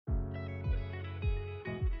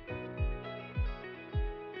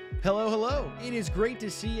Hello, hello. It is great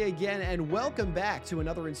to see you again, and welcome back to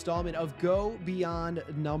another installment of Go Beyond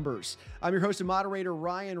Numbers. I'm your host and moderator,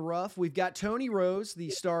 Ryan Ruff. We've got Tony Rose,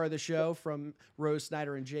 the star of the show from Rose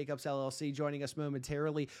Snyder and Jacobs LLC, joining us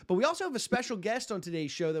momentarily. But we also have a special guest on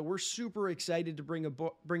today's show that we're super excited to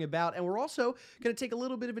bring about, and we're also going to take a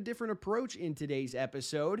little bit of a different approach in today's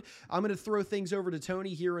episode. I'm going to throw things over to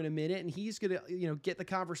Tony here in a minute, and he's going to, get the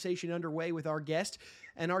conversation underway with our guest.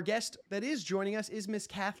 And our guest that is joining us is Miss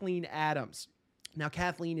Kathleen Adams. Now,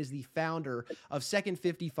 Kathleen is the founder of Second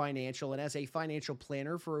 50 Financial, and as a financial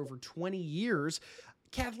planner for over 20 years,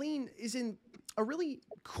 Kathleen is in a really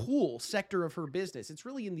cool sector of her business. It's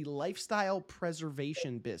really in the lifestyle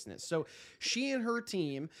preservation business. So she and her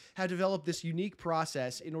team have developed this unique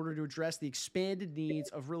process in order to address the expanded needs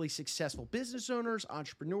of really successful business owners,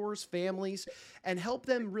 entrepreneurs, families, and help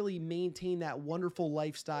them really maintain that wonderful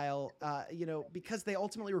lifestyle, because they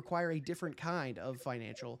ultimately require a different kind of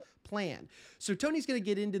financial plan. So Tony's going to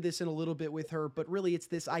get into this in a little bit with her, but really it's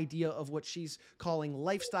this idea of what she's calling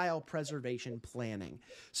lifestyle preservation planning.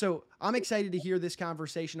 So I'm excited to hear this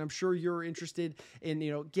conversation. I'm sure you're interested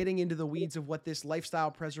in, getting into the weeds of what this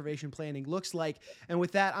lifestyle preservation planning looks like. And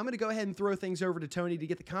with that, I'm going to go ahead and throw things over to Tony to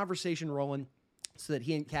get the conversation rolling so that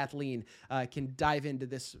he and Kathleen can dive into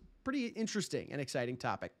this pretty interesting and exciting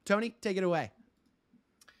topic. Tony, take it away.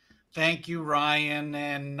 Thank you, Ryan,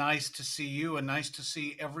 and nice to see you, and nice to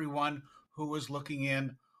see everyone who is looking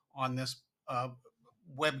in on this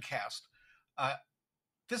webcast.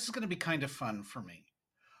 This is going to be kind of fun for me.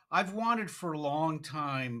 I've wanted for a long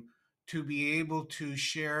time to be able to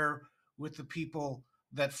share with the people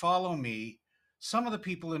that follow me, some of the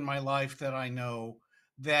people in my life that I know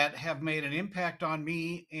that have made an impact on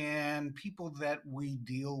me and people that we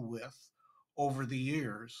deal with over the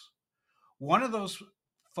years. One of those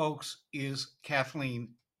folks is Kathleen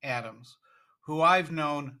Adams, who I've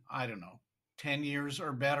known, 10 years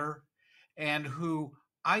or better, and who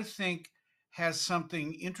I think has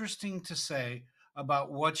something interesting to say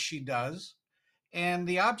about what she does. And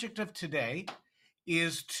the object of today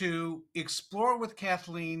is to explore with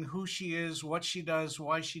Kathleen who she is, what she does,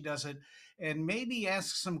 why she does it, and maybe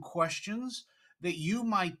ask some questions that you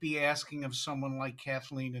might be asking of someone like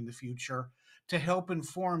Kathleen in the future to help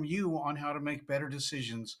inform you on how to make better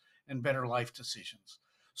decisions and better life decisions.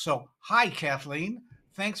 So, hi, Kathleen.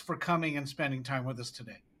 Thanks for coming and spending time with us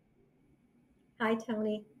today. Hi,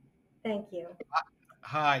 Tony. Thank you.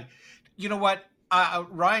 Hi. You know what?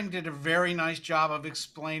 Ryan did a very nice job of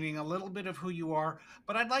explaining a little bit of who you are,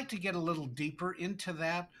 but I'd like to get a little deeper into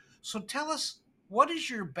that. So tell us, what is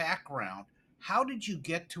your background? How did you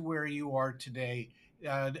get to where you are today,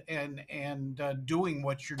 and doing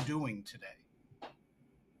what you're doing today?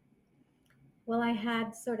 Well, I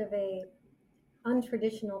had sort of a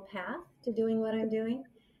untraditional path to doing what I'm doing.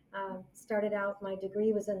 Started out, my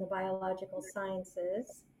degree was in the biological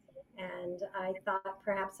sciences, and I thought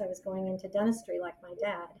perhaps I was going into dentistry like my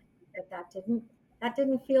dad, but that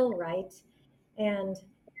didn't feel right. And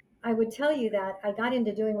I would tell you that I got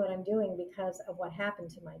into doing what I'm doing because of what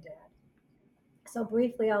happened to my dad. So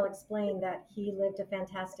briefly, I'll explain that he lived a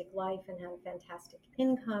fantastic life and had a fantastic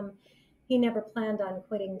income. He never planned on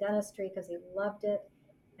quitting dentistry because he loved it.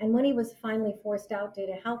 And when he was finally forced out due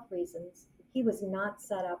to health reasons, he was not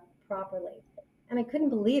set up properly. And I couldn't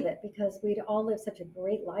believe it because we'd all lived such a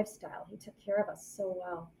great lifestyle. He took care of us so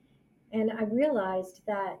well. And I realized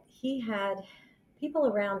that he had people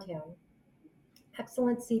around him,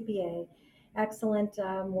 excellent CPA, excellent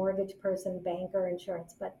mortgage person, banker,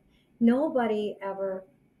 insurance, but nobody ever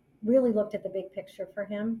really looked at the big picture for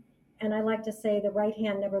him. And I like to say the right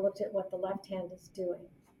hand never looked at what the left hand is doing.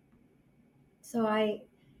 So I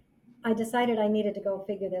decided I needed to go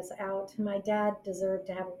figure this out. My dad deserved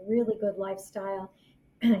to have a really good lifestyle.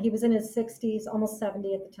 He was in his 60s, almost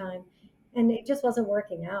 70 at the time, and it just wasn't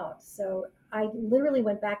working out. So I literally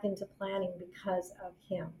went back into planning because of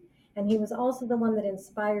him. And he was also the one that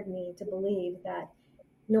inspired me to believe that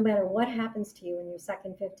no matter what happens to you in your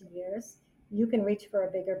second 50 years, you can reach for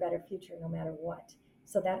a bigger, better future no matter what.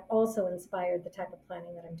 So that also inspired the type of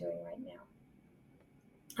planning that I'm doing right now.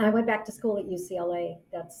 I went back to school at UCLA.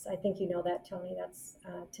 I think you know that, Tony. That's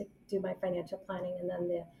to do my financial planning, and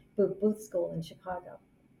then the Booth School in Chicago.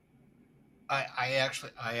 I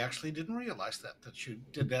actually didn't realize that you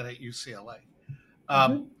did that at UCLA.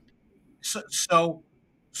 Mm-hmm.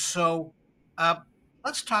 So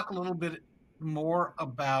let's talk a little bit more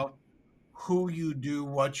about who you do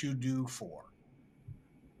what you do for.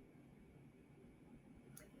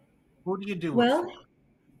 Who do you do it for? Well,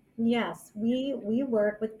 yes, we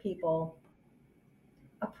work with people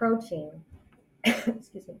approaching,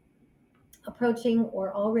 excuse me, approaching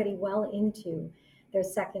or already well into their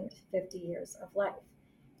second 50 years of life.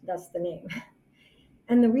 Thus the name.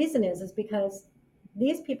 And the reason is because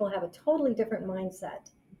these people have a totally different mindset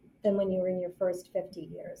than when you were in your first 50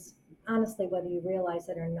 years, honestly, whether you realize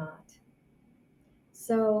it or not.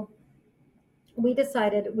 So we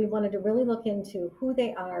decided we wanted to really look into who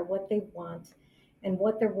they are, what they want, and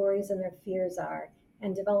what their worries and their fears are,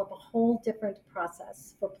 and develop a whole different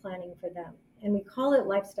process for planning for them. And we call it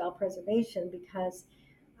lifestyle preservation because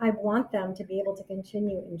I want them to be able to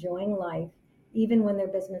continue enjoying life even when their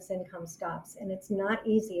business income stops. And it's not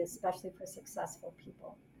easy, especially for successful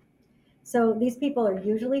people. So these people are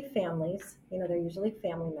usually families, they're usually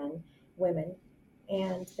family men, women,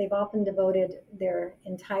 and they've often devoted their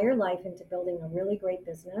entire life into building a really great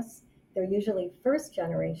business. They're usually first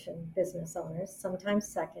generation business owners, sometimes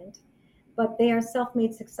second, but they are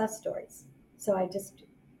self-made success stories. So I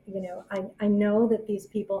know that these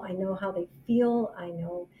people, I know how they feel, I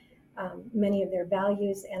know many of their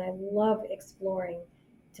values, and I love exploring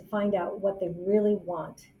to find out what they really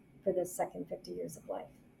want for this second 50 years of life.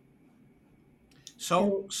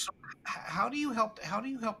 So how do you help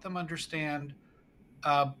them understand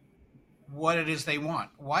uh, what it is they want?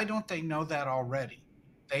 Why don't they know that already?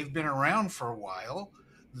 They've been around for a while.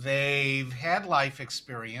 They've had life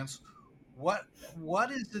experience. What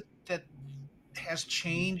is it that has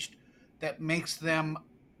changed that makes them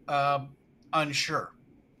uh, unsure?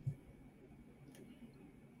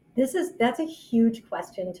 That's a huge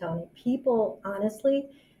question, Tony. People honestly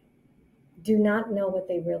do not know what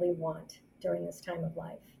they really want during this time of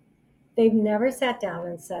life. They've never sat down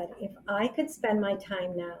and said, if I could spend my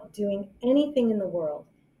time now doing anything in the world,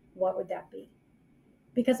 what would that be?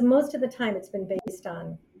 Because most of the time it's been based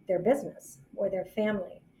on their business or their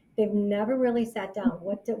family. They've never really sat down.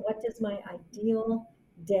 What does my ideal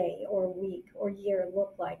day or week or year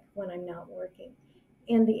look like when I'm not working?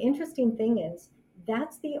 And the interesting thing is,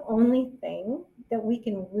 that's the only thing that we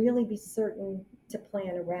can really be certain to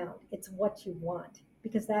plan around. It's what you want,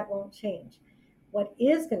 because that won't change. What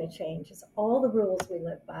is going to change is all the rules we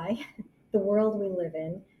live by, the world we live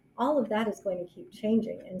in, all of that is going to keep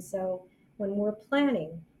changing. And so when we're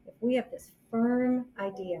planning, if we have this firm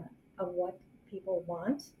idea of what people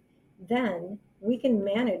want, then we can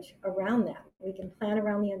manage around that. We can plan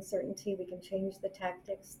around the uncertainty. We can change the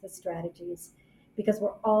tactics, the strategies, because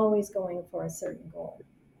we're always going for a certain goal.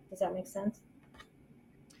 Does that make sense?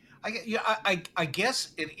 I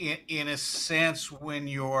guess in a sense, when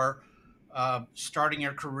you're starting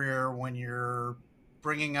your career, when you're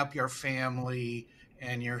bringing up your family,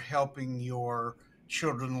 and you're helping your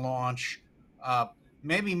children launch, uh,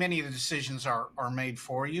 maybe many of the decisions are made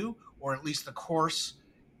for you, or at least the course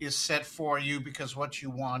is set for you, because what you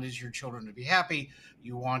want is your children to be happy.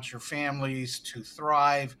 You want your families to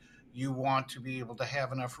thrive. You want to be able to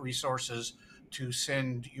have enough resources to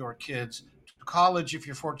send your kids to college if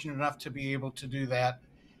you're fortunate enough to be able to do that,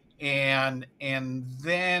 and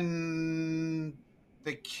then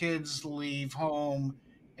the kids leave home,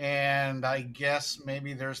 and I guess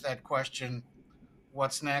maybe there's that question,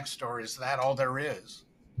 what's next, or is that all there is?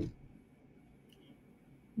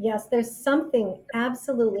 Yes, there's something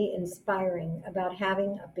absolutely inspiring about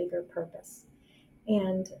having a bigger purpose.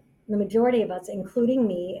 And the majority of us, including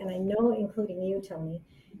me, and I know including you, Tony,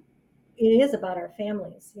 it is about our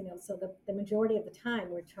families, so the majority of the time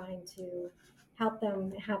we're trying to help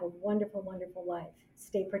them have a wonderful, wonderful life,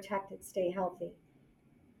 stay protected, stay healthy.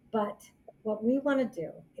 But what we want to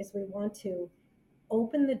do is we want to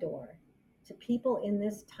open the door to people in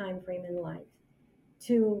this time frame in life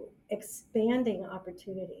to expanding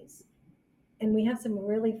opportunities. And we have some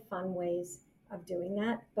really fun ways of doing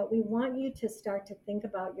that, but we want you to start to think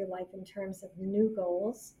about your life in terms of new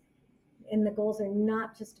goals. And the goals are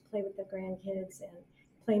not just to play with the grandkids and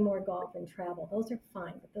play more golf and travel. Those are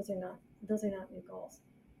fine, but those are not new goals.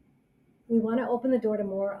 We want to open the door to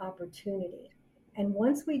more opportunity. And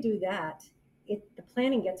once we do that, the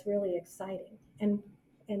planning gets really exciting. And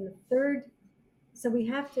the third, so we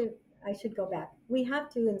have to, I should go back. We have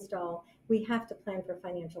to plan for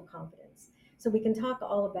financial confidence. So we can talk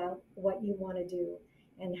all about what you want to do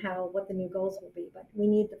and what the new goals will be, but we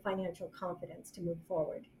need the financial confidence to move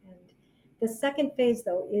forward. And the second phase,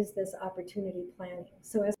 though, is this opportunity planning.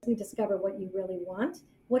 So as we discover what you really want,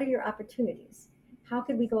 what are your opportunities? How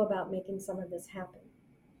could we go about making some of this happen?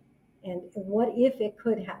 And what if it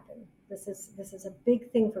could happen? This is a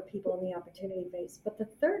big thing for people in the opportunity phase. But the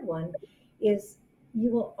third one is, you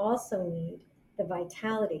will also need the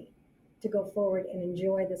vitality to go forward and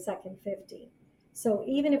enjoy the second 50. So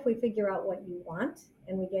even if we figure out what you want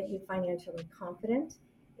and we get you financially confident,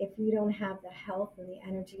 if you don't have the health and the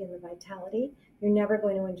energy and the vitality, you're never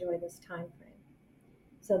going to enjoy this time frame.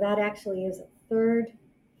 So that actually is a third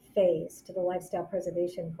phase to the lifestyle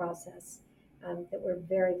preservation process that we're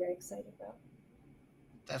very, very excited about.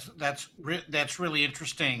 That's really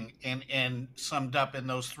interesting, and summed up in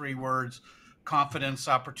those three words: confidence,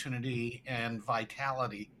 opportunity, and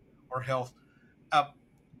vitality or health. Uh,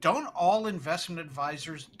 don't all investment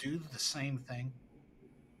advisors do the same thing?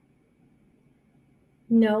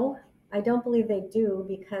 No, I don't believe they do,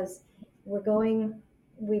 because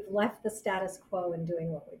we've left the status quo in doing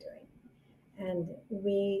what we're doing. And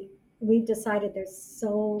we've decided there's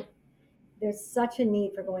such a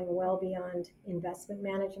need for going well beyond investment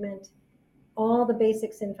management. All the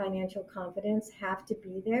basics in financial confidence have to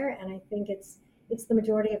be there. And I think it's the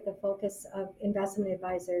majority of the focus of investment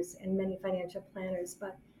advisors and many financial planners.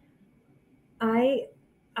 But I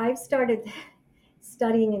I've started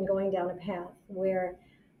studying and going down a path where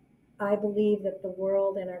I believe that the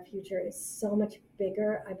world and our future is so much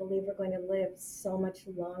bigger. I believe we're going to live so much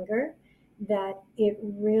longer that it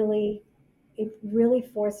really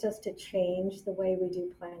forced us to change the way we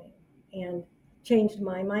do planning and changed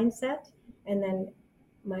my mindset. And then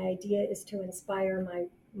my idea is to inspire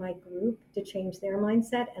my group to change their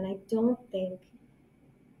mindset. And I don't think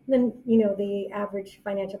the average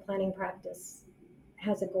financial planning practice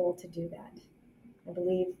has a goal to do that. I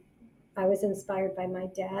believe I was inspired by my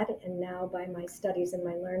dad and now by my studies and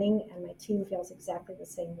my learning, and my team feels exactly the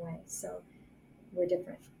same way. So we're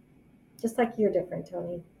different. Just like you're different,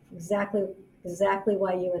 Tony. Exactly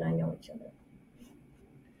why you and I know each other.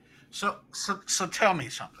 So tell me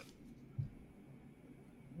something.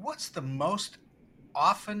 What's the most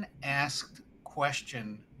often asked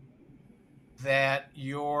question that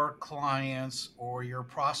your clients or your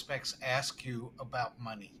prospects ask you about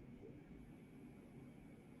money?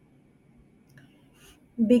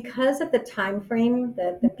 Because of the time frame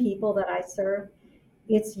that the people that I serve,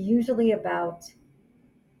 it's usually about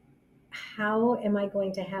how am I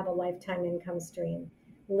going to have a lifetime income stream,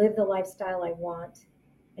 live the lifestyle I want,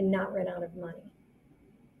 and not run out of money.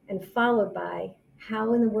 And followed by,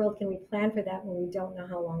 how in the world can we plan for that when we don't know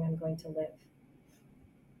how long I'm going to live?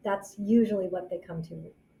 That's usually what they come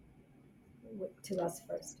to us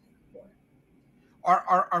first for.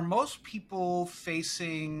 Are most people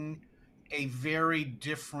facing a very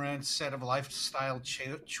different set of lifestyle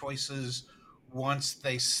choices once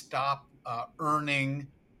they stop earning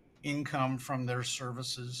income from their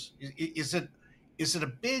services? Is it a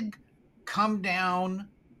big come down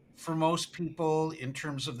for most people in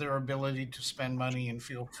terms of their ability to spend money and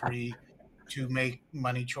feel free to make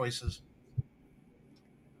money choices?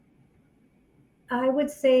 I would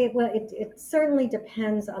say, well, it certainly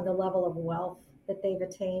depends on the level of wealth that they've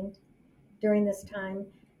attained during this time.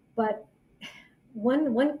 But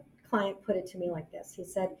one client put it to me like this. He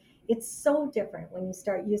said, it's so different when you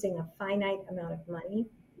start using a finite amount of money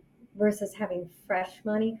versus having fresh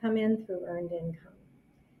money come in through earned income.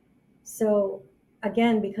 So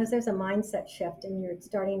again, because there's a mindset shift and you're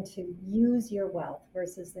starting to use your wealth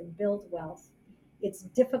versus then build wealth, it's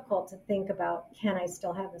difficult to think about, can I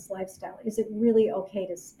still have this lifestyle? Is it really okay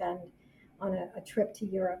to spend on a trip to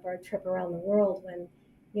Europe or a trip around the world when,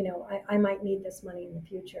 I might need this money in the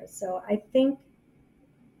future? So I think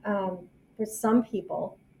for some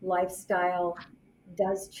people, lifestyle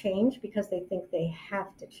does change because they think they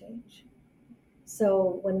have to change.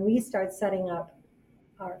 So when we start setting up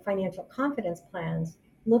our financial confidence plans,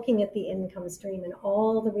 looking at the income stream and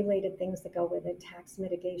all the related things that go with it, tax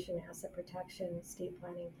mitigation, asset protection, estate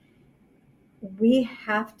planning, we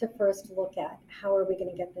have to first look at how are we going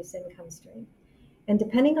to get this income stream. And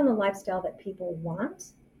depending on the lifestyle that people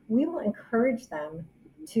want, we will encourage them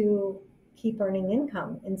to keep earning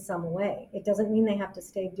income in some way. It doesn't mean they have to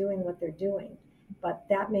stay doing what they're doing, but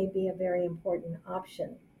that may be a very important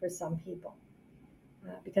option for some people.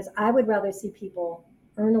 Because I would rather see people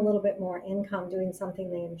earn a little bit more income doing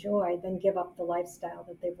something they enjoy than give up the lifestyle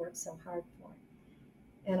that they've worked so hard for.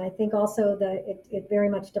 And I think also that it very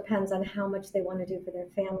much depends on how much they want to do for their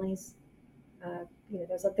families.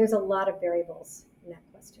 There's a lot of variables in that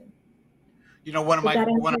question. You know, one of Did my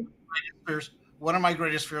that one of answer? one of my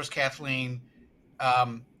greatest fears, Kathleen,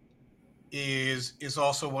 um, is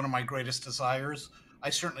also one of my greatest desires. I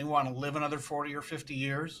certainly want to live another 40 or 50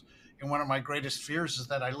 years, and one of my greatest fears is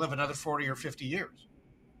that I live another 40 or 50 years.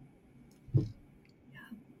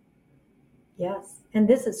 Yes, and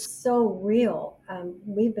this is so real.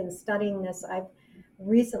 We've been studying this. I've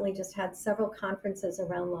recently just had several conferences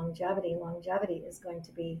around longevity. Longevity is going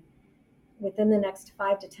to be, within the next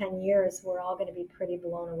 5 to 10 years, we're all going to be pretty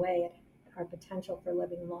blown away at our potential for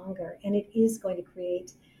living longer. And it is going to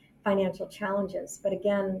create financial challenges. But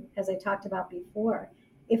again, as I talked about before,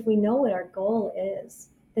 if we know what our goal is,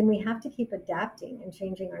 then we have to keep adapting and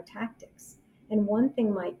changing our tactics. And one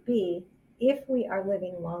thing might be, if we are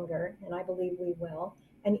living longer, and I believe we will,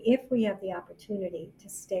 and if we have the opportunity to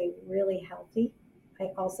stay really healthy,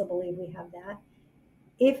 I also believe we have that.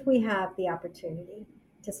 If we have the opportunity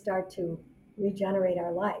to start to regenerate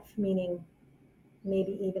our life, meaning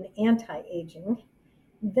maybe even anti-aging,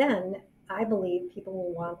 then I believe people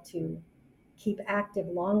will want to keep active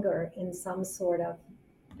longer in some sort of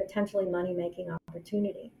potentially money-making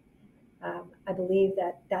opportunity. I believe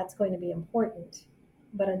that that's going to be important.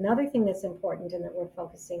 But another thing that's important and that we're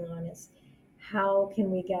focusing on is how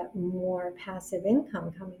can we get more passive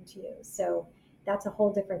income coming to you? So that's a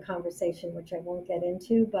whole different conversation, which I won't get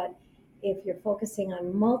into. But if you're focusing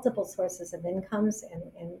on multiple sources of incomes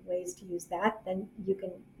and ways to use that, then you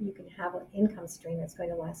can have an income stream that's going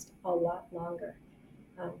to last a lot longer,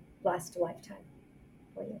 last a lifetime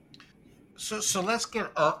for you. So let's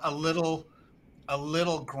get a little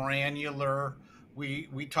granular.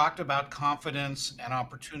 We talked about confidence and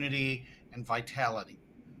opportunity and vitality.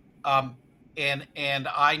 Um, and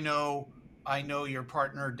I know your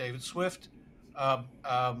partner David Swift, um,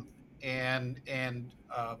 um, and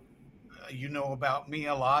you know about me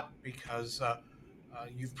a lot because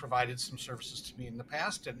you've provided some services to me in the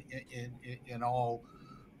past, and in all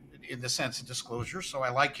in the sense of disclosure. So I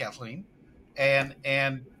like Kathleen, and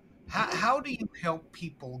how do you help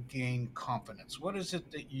people gain confidence? What is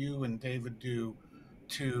it that you and David do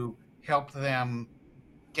to help them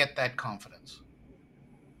get that confidence?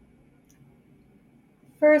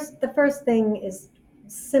 The first thing is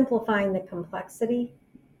simplifying the complexity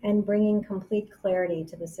and bringing complete clarity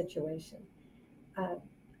to the situation. Uh,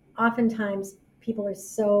 Oftentimes, people are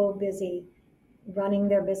so busy running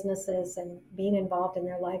their businesses and being involved in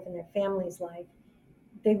their life and their family's life,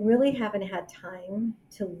 they really haven't had time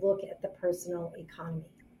to look at the personal economy,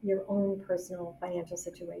 your own personal financial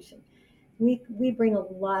situation. We bring a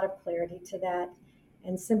lot of clarity to that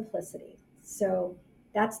and simplicity. So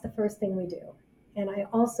that's the first thing we do. And I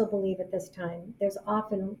also believe at this time, there's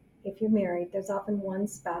often, if you're married, there's often one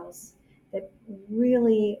spouse that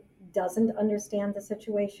really doesn't understand the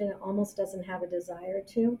situation, almost doesn't have a desire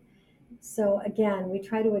to. So again, we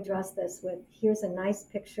try to address this with here's a nice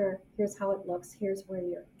picture, here's how it looks, here's where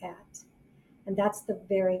you're at. And that's the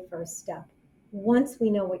very first step. Once we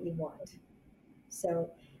know what you want. So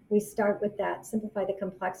we start with that, simplify the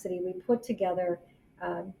complexity. We put together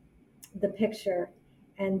um, the picture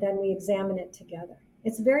and then we examine it together.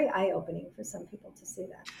 It's very eye opening for some people to see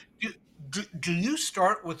that. Do, do you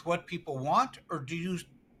start with what people want, or do you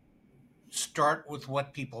start with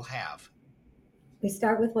what people have? We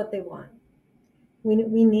start with what they want. We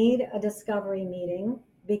need a discovery meeting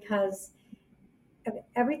because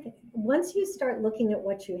everything, once you start looking at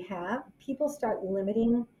what you have, people start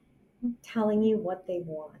limiting telling you what they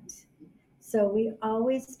want. So we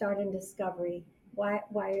always start in discovery. Why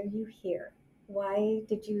are you here? Why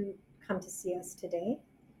did you come to see us today?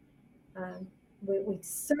 Um, we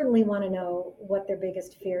certainly want to know what their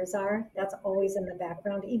biggest fears are. That's always in the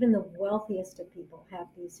background. Even the wealthiest of people have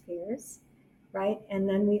these fears, right? And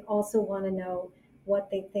then we also want to know what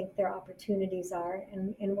they think their opportunities are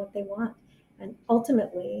and what they want. And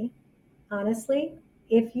ultimately, honestly,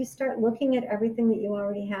 if you start looking at everything that you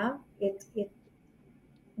already have, it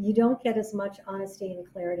you don't get as much honesty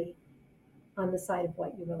and clarity on the side of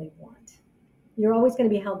what you really want. You're always going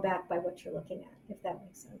to be held back by what you're looking at, if that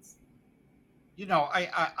makes sense. You know,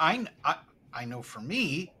 I know for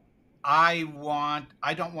me, I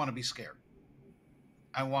don't want to be scared.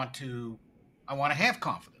 I want to I want to have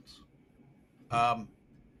confidence. Um,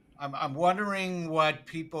 I'm wondering what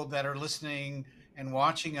people that are listening and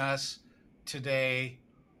watching us today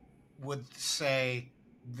would say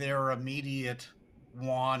their immediate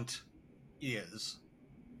want is.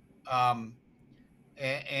 Um,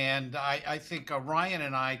 and I think Ryan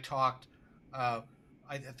and I talked. Uh,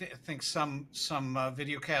 I think some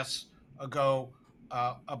video casts ago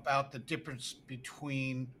about the difference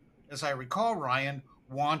between, as I recall, Ryan,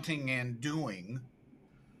 wanting and doing.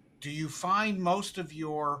 Do you find most of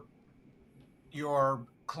your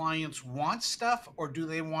clients want stuff, or do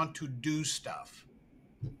they want to do stuff?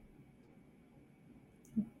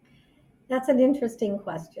 That's an interesting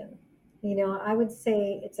question. I would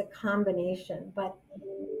say it's a combination, but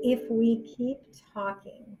if we keep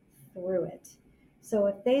talking through it, so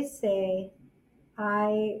if they say,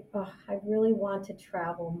 I really want to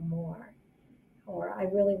travel more, or I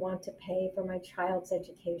really want to pay for my child's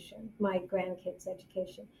education, my grandkids'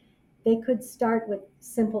 education, they could start with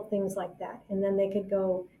simple things like that. And then they could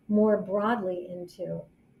go more broadly into,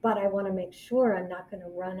 but I want to make sure I'm not going to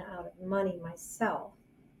run out of money myself,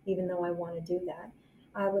 even though I want to do that.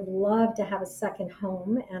 I would love to have a second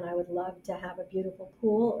home, and I would love to have a beautiful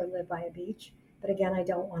pool or live by a beach. But again, I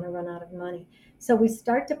don't want to run out of money. So we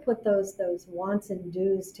start to put those wants and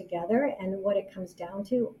do's together, and what it comes down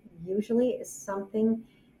to usually is something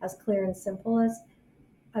as clear and simple as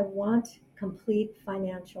I want complete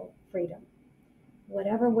financial freedom.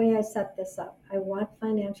 Whatever way I set this up, I want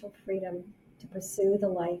financial freedom to pursue the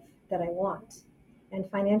life that I want. And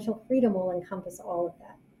financial freedom will encompass all of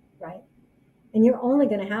that, right? And you're only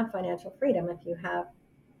going to have financial freedom if you have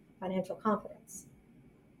financial confidence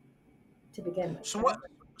to begin with. So Right? what?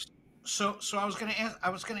 So I was going to ask. I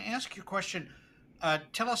was going to ask you a question.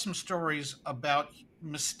 Tell us some stories about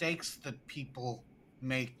mistakes that people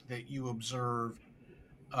make that you observe,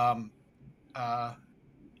 um, uh,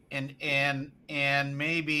 and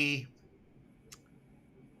maybe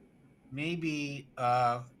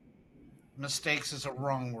mistakes is a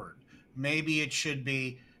wrong word. Maybe it should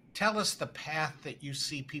be, tell us the path that you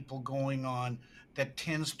see people going on that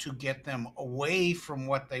tends to get them away from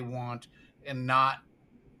what they want and not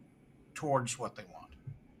towards what they want.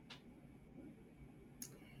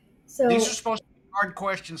 These are So, supposed to be hard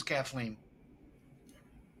questions, Kathleen.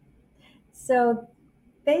 so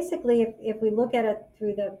basically, if we look at it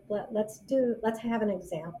through let's have an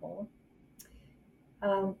example.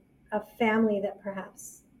 A family that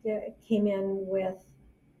perhaps came in with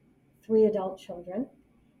 3 adult children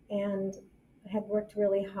and had worked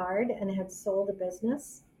really hard and had sold a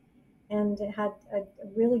business and had a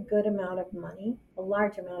really good amount of money, a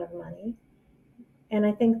large amount of money. And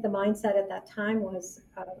I think the mindset at that time was,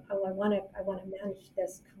 oh, I want to manage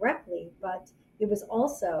this correctly. But it was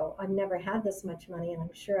also, I've never had this much money, and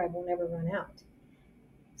I'm sure I will never run out.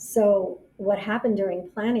 So what happened during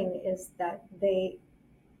planning is that they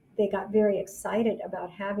got very excited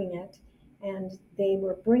about having it, and they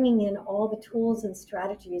were bringing in all the tools and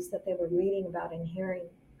strategies that they were reading about and hearing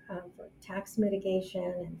for tax mitigation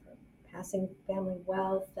and for passing family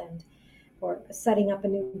wealth and for setting up a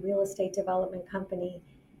new real estate development company.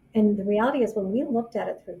 And the reality is, when we looked at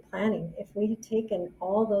it through planning, if we had taken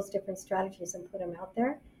all those different strategies and put them out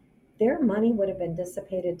there, their money would have been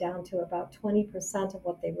dissipated down to about 20% of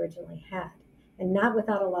what they originally had, and not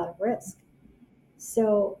without a lot of risk.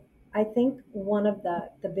 So I think one of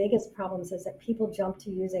the biggest problems is that people jump to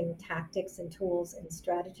using tactics and tools and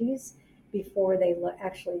strategies before they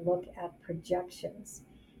actually look at projections.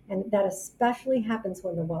 And that especially happens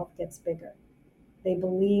when the wealth gets bigger. They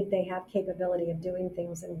believe they have capability of doing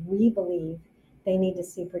things, and we believe they need to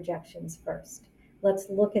see projections first. Let's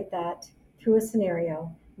look at that through a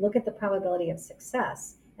scenario, look at the probability of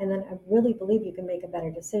success, and then I really believe you can make a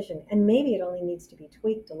better decision. And maybe it only needs to be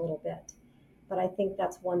tweaked a little bit. But I think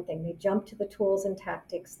that's one thing. They jump to the tools and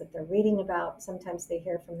tactics that they're reading about. Sometimes they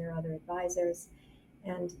hear from their other advisors,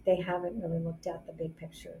 and they haven't really looked at the big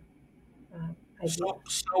picture idea.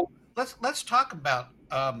 So let's talk about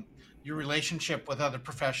your relationship with other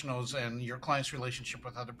professionals and your clients' relationship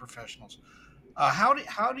with other professionals. How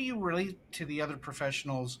do you relate to the other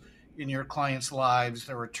professionals in your clients' lives?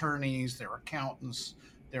 Their attorneys, their accountants,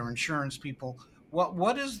 their insurance people.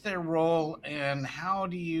 What is their role, and how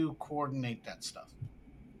do you coordinate that stuff?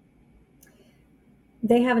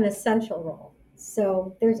 They have an essential role.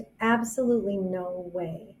 So there's absolutely no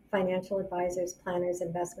way financial advisors, planners,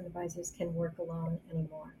 investment advisors can work alone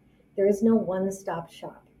anymore. There is no one-stop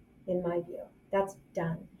shop, in my view. That's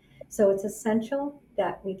done. So it's essential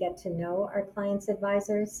that we get to know our clients'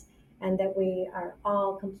 advisors and that we are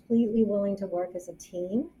all completely willing to work as a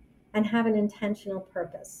team and have an intentional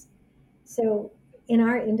purpose. So in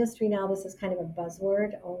our industry now, this is kind of a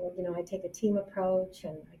buzzword. Oh, I take a team approach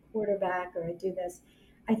and I quarterback or I do this.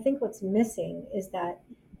 I think what's missing is that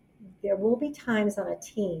there will be times on a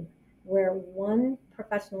team where one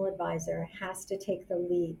professional advisor has to take the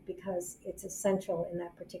lead because it's essential in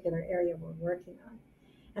that particular area we're working on.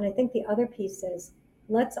 And I think the other piece is,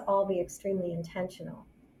 let's all be extremely intentional.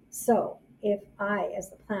 So if I, as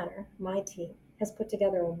the planner, my team, has put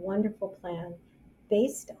together a wonderful plan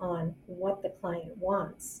based on what the client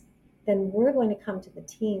wants, then we're going to come to the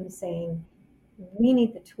team saying, we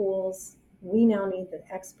need the tools, we now need the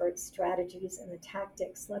expert strategies and the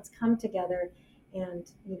tactics. Let's come together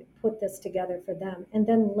and put this together for them, and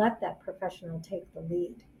then let that professional take the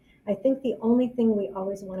lead. I think the only thing we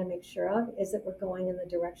always want to make sure of is that we're going in the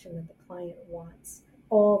direction that the client wants.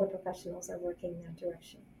 All the professionals are working in that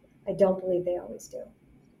direction. I don't believe they always do.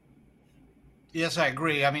 Yes, I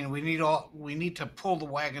agree. I mean, we need to pull the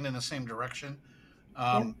wagon in the same direction,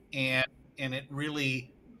 Yep. and it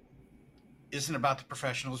really isn't about the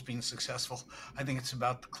professionals being successful. I think it's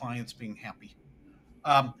about the clients being happy.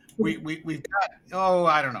 We've got,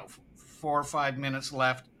 I don't know, 4 or 5 minutes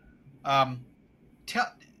left. How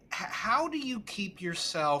do you keep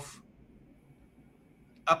yourself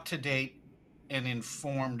up to date and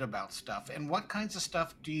informed about stuff? And what kinds of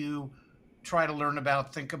stuff do you try to learn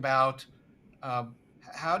about, think about?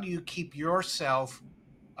 How do you keep yourself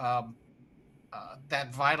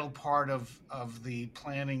that vital part of the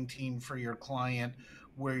planning team for your client,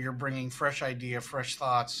 where you're bringing fresh idea, fresh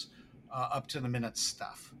thoughts, up to the minute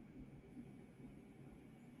stuff?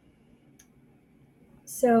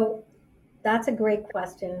 So that's a great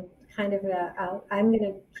question. I'm going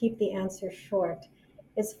to keep the answer short.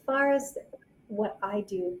 As far as what I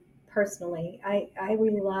do personally, I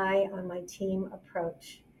rely on my team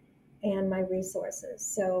approach and my resources.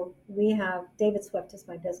 So we have David Swift as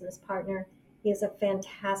my business partner. He has a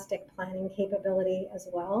fantastic planning capability as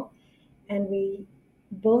well. And we,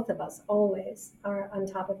 both of us, always are on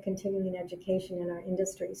top of continuing education in our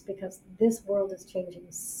industries because this world is changing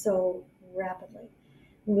so rapidly.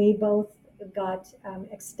 We both got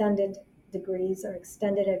extended degrees or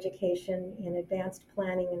extended education in advanced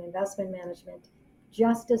planning and investment management,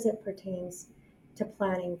 just as it pertains to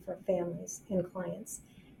planning for families and clients.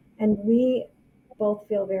 And we both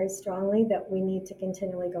feel very strongly that we need to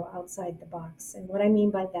continually go outside the box. And what I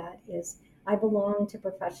mean by that is I belong to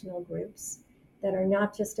professional groups that are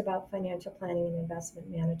not just about financial planning and investment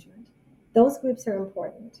management. Those groups are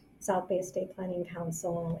important. South Bay Estate Planning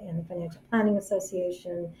Council and the Financial Planning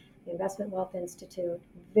Association, the Investment Wealth Institute,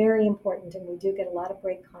 very important, and we do get a lot of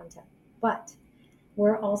great content. But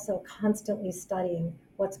we're also constantly studying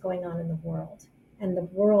what's going on in the world. And the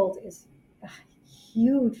world is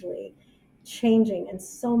hugely changing, and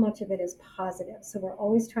so much of it is positive. So we're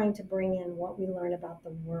always trying to bring in what we learn about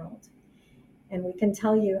the world. And I can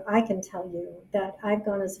tell you that I've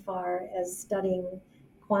gone as far as studying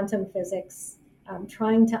quantum physics,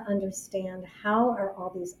 trying to understand how are all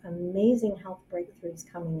these amazing health breakthroughs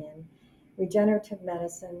coming in, regenerative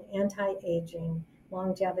medicine, anti-aging,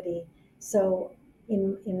 longevity. So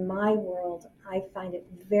in my world, I find it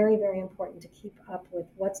very, very important to keep up with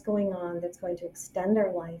what's going on that's going to extend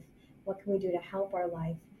our life. What can we do to help our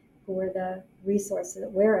life? Who are the resources?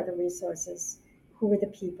 Where are the resources? Who are the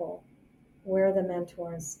people? Where are the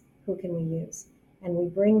mentors? Who can we use? And we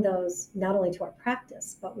bring those not only to our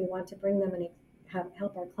practice, but we want to bring them and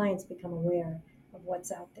help our clients become aware of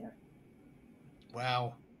what's out there.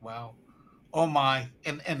 Wow. Oh my.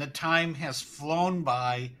 And the time has flown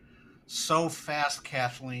by so fast,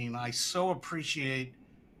 Kathleen. I so appreciate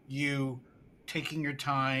you taking your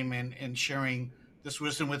time and sharing this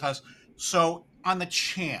wisdom with us. So on the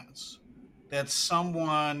chance that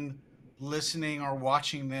someone listening or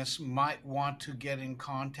watching this might want to get in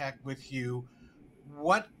contact with you,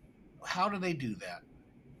 how do they do that?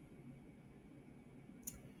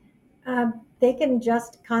 They can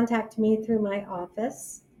just contact me through my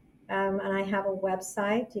office, and I have a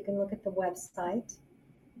website. You can look at the website.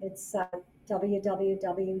 It's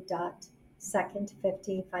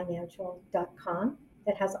www.second50financial.com.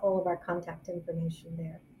 That has all of our contact information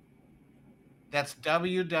there. That's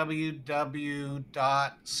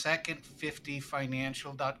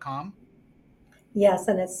www.second50financial.com. Yes,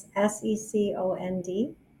 and it's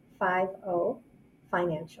SECOND 50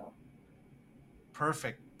 financial.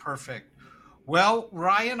 Perfect. Well,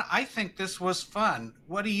 Ryan, I think this was fun.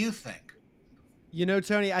 What do you think? You know,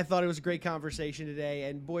 Tony, I thought it was a great conversation today,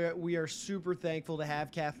 and boy, we are super thankful to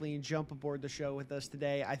have Kathleen jump aboard the show with us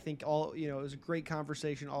today. I think it was a great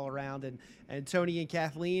conversation all around, and Tony and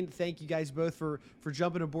Kathleen, thank you guys both for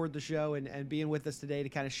jumping aboard the show and being with us today to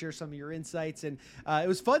kind of share some of your insights. And it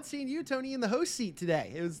was fun seeing you, Tony, in the host seat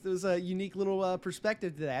today. It was a unique little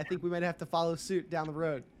perspective today. I think we might have to follow suit down the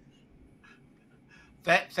road.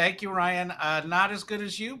 Thank you, Ryan. Not as good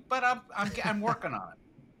as you, but I'm working on it.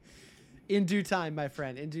 In due time, my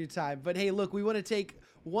friend, in due time. But hey, look, we want to take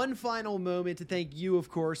one final moment to thank you, of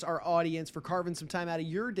course, our audience, for carving some time out of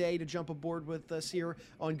your day to jump aboard with us here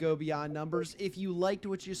on Go Beyond Numbers. If you liked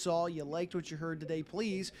what you saw, you liked what you heard today,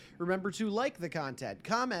 please remember to like the content,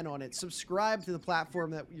 comment on it, subscribe to the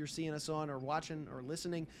platform that you're seeing us on or watching or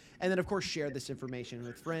listening, and then, of course, share this information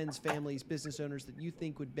with friends, families, business owners that you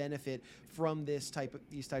think would benefit from these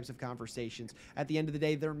types of conversations. At the end of the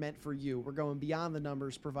day, they're meant for you. We're going beyond the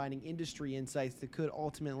numbers, providing industry insights that could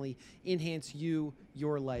ultimately enhance you,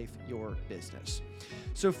 your life, your business.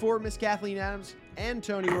 So for Miss Kathleen Adams and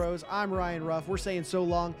Tony Rose, I'm Ryan Ruff. We're saying so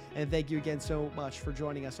long, and thank you again so much for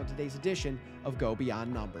joining us on today's edition of Go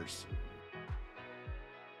Beyond Numbers.